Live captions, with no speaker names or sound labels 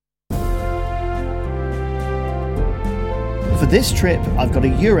this trip, I've got a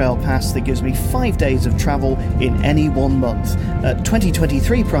Eurail pass that gives me 5 days of travel in any 1 month. At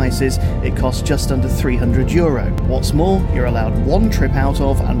 2023 prices, it costs just under €300. What's more, you're allowed 1 trip out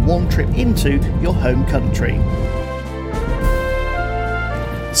of and 1 trip into your home country.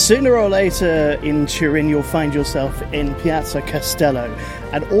 Sooner or later in Turin, you'll find yourself in Piazza Castello,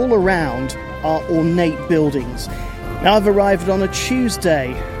 and all around are ornate buildings. Now, I've arrived on a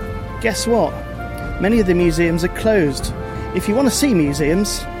Tuesday. Guess what? Many of the museums are closed. If you want to see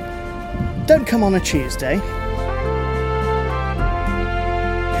museums, don't come on a Tuesday.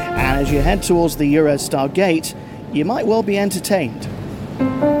 And as you head towards the Eurostar gate, you might well be entertained.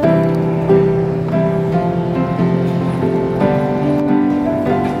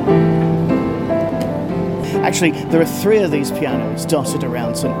 Actually, there are 3 of these pianos dotted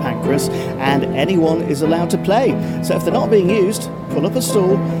around St Pancras, and anyone is allowed to play. So if they're not being used, pull up a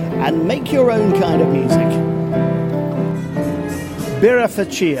stool and make your own kind of music.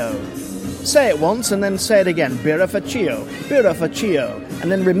 Birrafaccio. Say it once and then say it again. Birrafaccio, Birrafaccio,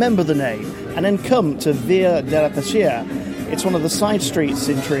 and then remember the name, and then come to Via della Pacia. It's one of the side streets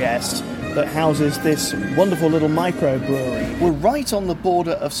in Trieste that houses this wonderful little microbrewery. We're right on the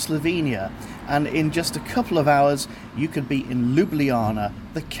border of Slovenia, and in just a couple of hours you could be in Ljubljana,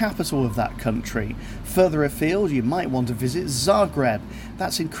 the capital of that country. Further afield, you might want to visit Zagreb,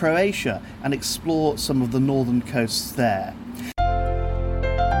 that's in Croatia, and explore some of the northern coasts there.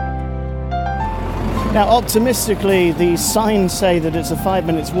 Now, optimistically, the signs say that it's a 5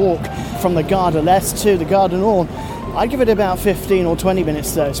 minutes walk from the Gare de l'Est to the Gare du Nord. I'd give it about 15 or 20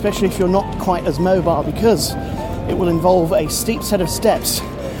 minutes though, especially if you're not quite as mobile, because it will involve a steep set of steps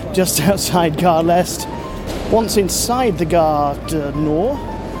just outside Gare de l'Est. Once inside the Gare du Nord,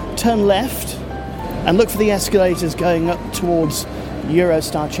 turn left and look for the escalators going up towards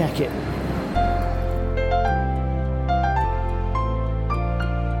Eurostar check-in.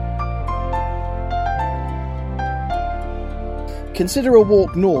 Consider a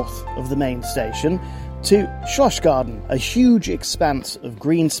walk north of the main station to Schlossgarten, a huge expanse of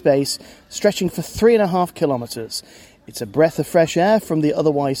green space stretching for 3.5 kilometres. It's a breath of fresh air from the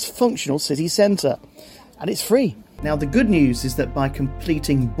otherwise functional city centre, and it's free. Now, the good news is that by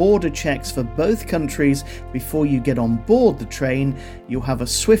completing border checks for both countries before you get on board the train, you'll have a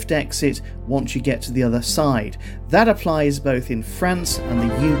swift exit once you get to the other side. That applies both in France and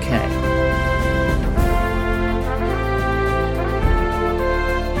the UK.